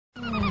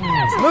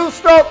a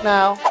stroke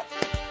now.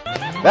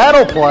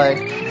 That'll play.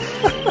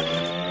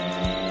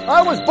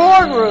 I was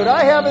born rude.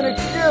 I have an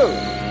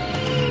excuse.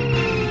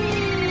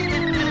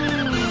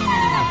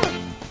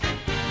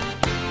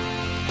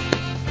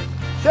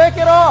 Shake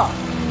it off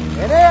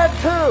and add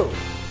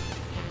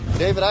 2.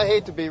 David, I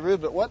hate to be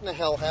rude, but what in the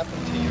hell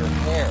happened to your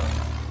hair?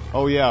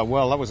 Oh yeah,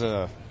 well that was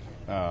an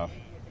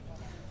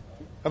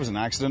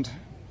accident.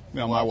 You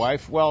know, my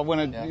wife. Well,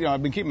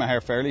 I've been keeping my hair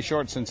fairly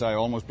short since I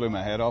almost blew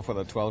my head off with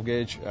a 12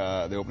 gauge.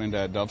 The opening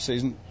day of dove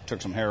season, took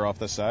some hair off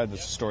this side.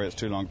 This story is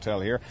too long to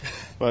tell here,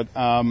 but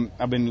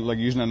I've been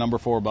using a number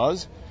 4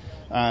 buzz,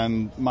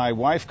 and my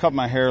wife cut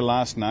my hair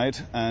last night,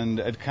 and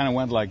it kind of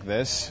went like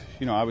this.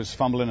 You know, I was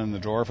fumbling in the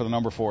drawer for the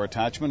number 4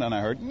 attachment, and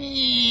I heard,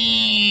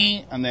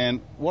 and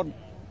then what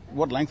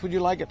length would you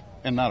like it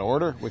in that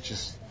order, which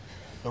is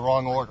the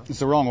wrong order. It's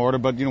the wrong order,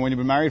 but you know, when you've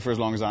been married for as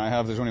long as I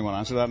have, there's only one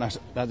answer to that, and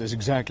that is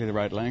exactly the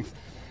right length.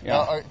 Yeah.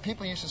 Now,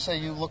 people used to say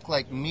you look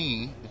like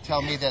me,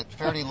 tell me that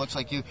Feherty looks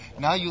like you.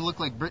 Now you look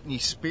like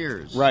Britney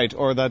Spears. Right,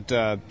 or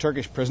that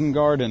Turkish prison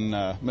guard in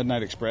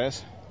Midnight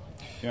Express.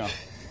 Yeah.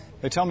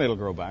 They tell me it'll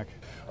grow back.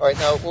 All right,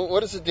 now,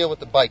 what is the deal with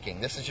the biking?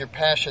 This is your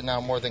passion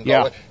now more than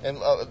golf. Yeah.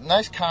 And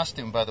nice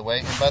costume, by the way.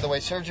 And by the way,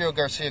 Sergio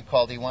Garcia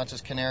called. He wants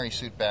his canary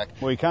suit back.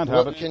 Well, he can't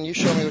have it. Can you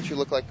show me what you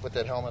look like with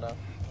that helmet on?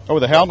 Oh,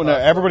 with the helmet? No,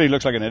 everybody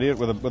looks like an idiot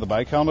with a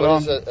bike helmet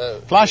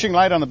on. Flashing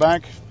light on the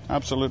back,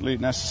 absolutely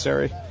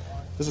necessary.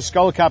 There's a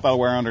skull cap I'll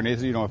wear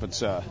underneath, you know, if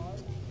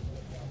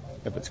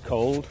it's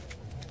cold.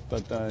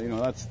 But you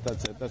know, that's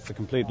it. That's the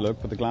complete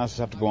look. But the glasses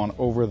have to go on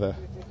over the.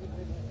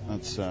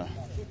 That's.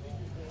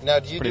 Now,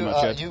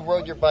 you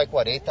rode your bike,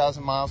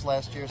 8,000 miles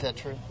last year? Is that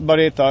true? About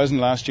 8,000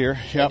 last year,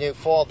 yeah. And you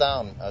fall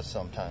down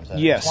sometimes?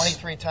 Yes.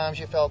 23 times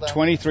you fell down?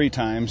 23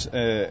 times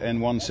in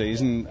one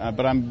season,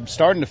 but I'm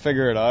starting to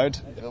figure it out.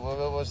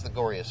 What was the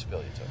goriest spill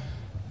you took?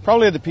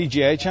 Probably at the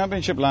PGA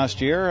Championship last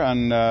year,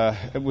 and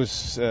it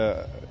was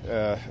a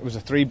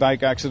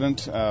 3-bike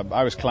accident.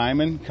 I was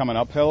climbing, coming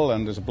uphill,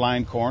 and there's a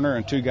blind corner,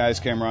 and 2 guys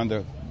came around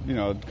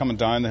coming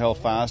down the hill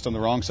fast on the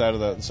wrong side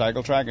of the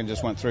cycle track and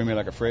just went through me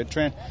like a freight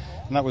train.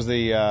 And that was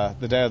the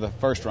day of the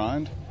first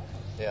round.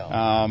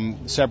 Yeah.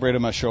 Separated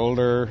my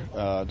shoulder,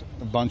 a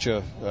bunch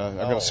of. I've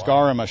got a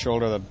scar on my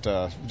shoulder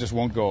that just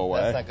won't go away.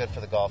 That's not good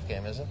for the golf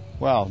game, is it?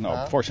 Well,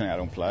 no. Fortunately, I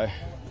don't play.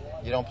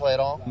 You don't play at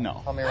all?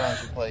 No. How many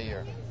rounds do you play a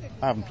year?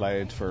 I haven't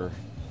played for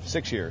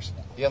 6 years.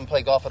 You haven't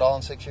played golf at all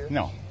in 6 years?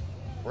 No.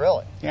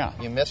 Really? Yeah.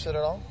 You miss it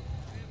at all?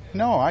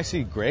 No, I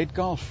see great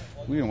golf.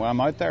 When I'm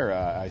out there,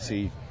 I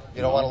see.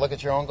 You don't want to look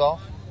at your own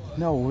golf?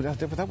 No,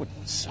 that would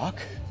suck.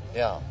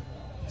 Yeah.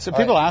 So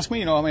people ask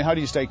me, how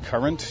do you stay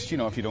current, if you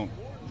don't,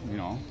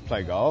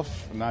 play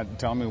golf? And that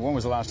tell me, when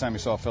was the last time you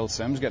saw Phil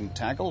Simms getting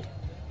tackled?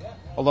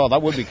 Although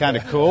that would be kind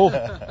of cool.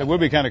 It would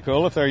be kind of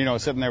cool if they're,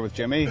 sitting there with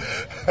Jimmy.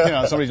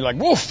 Somebody's like,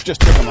 woof,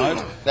 just took him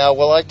out. Now,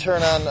 will I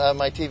turn on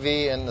my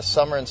TV in the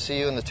summer and see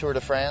you in the Tour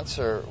de France,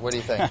 or what do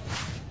you think?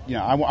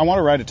 I want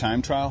to ride a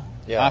time trial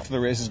after the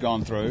race has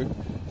gone through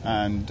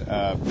and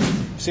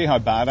see how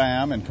bad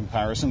I am in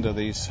comparison to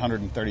these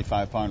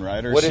 135-pound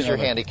riders. What is your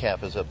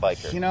handicap as a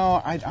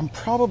biker? I'm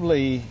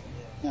probably,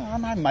 I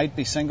might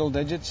be single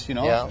digits,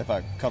 if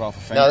I cut off a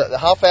finger. Now,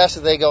 how fast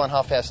do they go and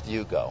how fast do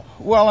you go?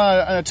 Well,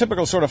 a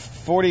typical sort of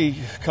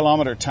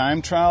 40-kilometer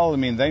time trial,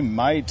 they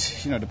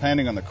might,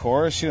 depending on the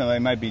course, they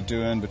might be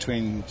doing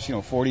between,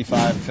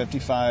 45 and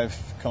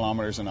 55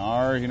 kilometers an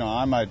hour.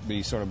 I might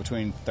be sort of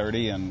between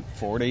 30 and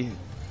 40.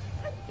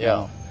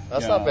 Yeah.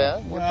 That's not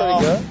bad. You're pretty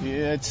good.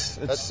 Yeah,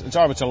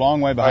 it's a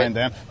long way behind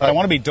them. But I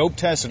want to be dope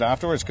tested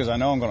afterwards because I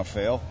know I'm going to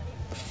fail.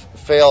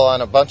 Fail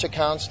on a bunch of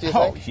counts, do you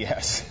think? Oh,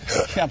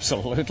 yes.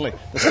 Absolutely.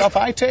 The stuff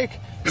I take,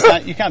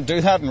 you can't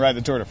do that and ride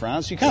the Tour de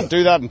France. You can't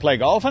do that and play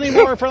golf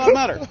anymore, for that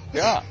matter.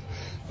 Yeah.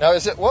 Now,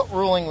 what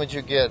ruling would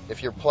you get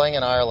if you're playing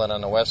in Ireland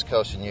on the West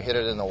Coast and you hit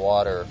it in the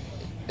water?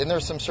 Isn't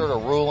there some sort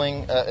of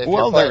ruling?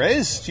 Well, there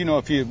is. A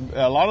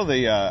lot of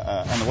the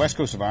on the west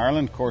coast of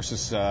Ireland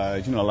courses,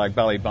 like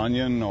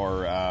Ballybunion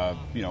or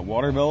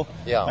Waterville.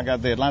 Yeah.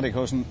 Like the Atlantic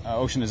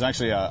Ocean is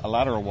actually a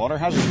lateral water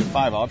hazard. You have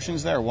 5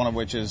 options there. One of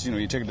which is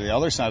you take it to the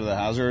other side of the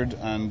hazard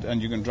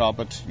and you can drop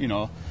it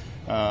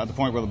at the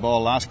point where the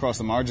ball last crossed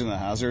the margin of the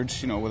hazard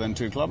within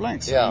 2 club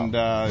lengths. Yeah. And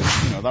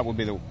that would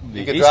be the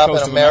you could east drop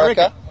coast in of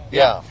America.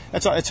 Yeah.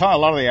 It's how a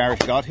lot of the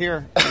Irish got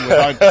here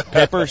without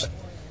papers.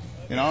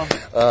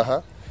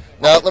 Uh-huh.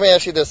 Now, let me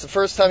ask you this. The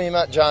first time you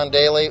met John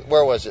Daly,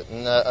 where was it?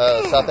 In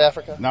South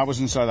Africa? That was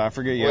in South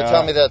Africa, yeah. Well,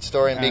 tell me that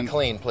story and be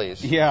clean,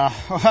 please. Yeah,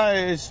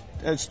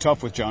 it's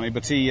tough with Johnny,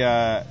 but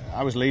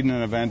I was leading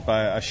an event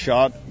by a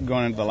shot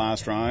going into the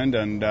last round,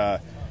 and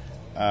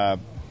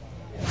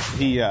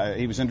he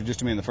was introduced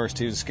to me in the first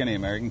tee. He was a skinny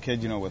American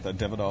kid, with a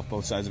divot off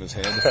both sides of his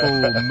head, the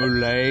full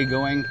mullet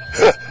going.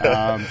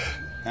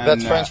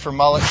 That's French for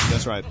mullet?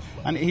 That's right.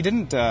 And he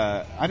didn't,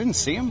 I didn't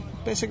see him,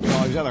 basically. He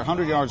was either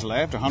 100 yards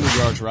left, or 100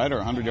 yards right, or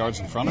 100 yards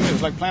in front of me. It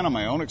was like playing on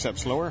my own, except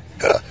slower.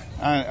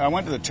 I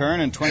went to the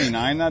turn in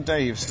 29 that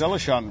day. He was still a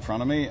shot in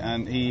front of me,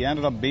 and he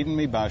ended up beating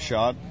me by a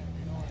shot.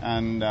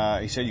 And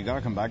he said, "You got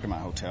to come back to my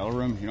hotel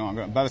room."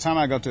 By the time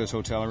I got to his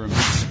hotel room, he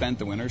spent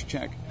the winner's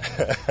check.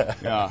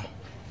 Yeah,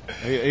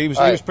 he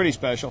was pretty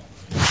special.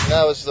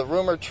 Now, is the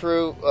rumor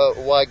true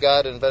why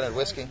God invented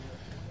whiskey?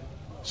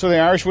 So the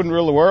Irish wouldn't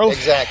rule the world?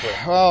 Exactly.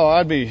 Well,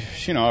 I'd be,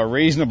 a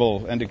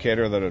reasonable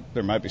indicator that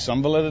there might be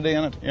some validity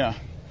in it. Yeah.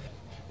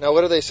 Now,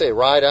 what do they say?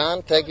 Ride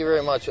on? Thank you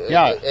very much.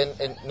 Yeah.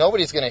 And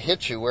nobody's going to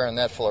hit you wearing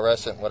that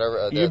fluorescent,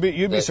 whatever. You'd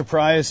be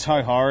surprised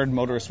how hard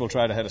motorists will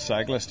try to hit a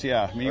cyclist.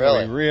 Yeah. I mean, you've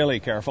got to be really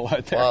careful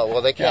out there.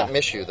 Well, they can't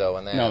miss you, though.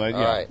 No, all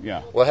right.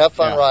 Yeah. Well, have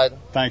fun riding.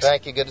 Thanks.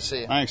 Thank you. Good to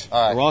see you. Thanks.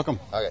 All right. You're welcome.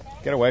 Okay.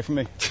 Get away from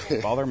me.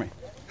 Bother me.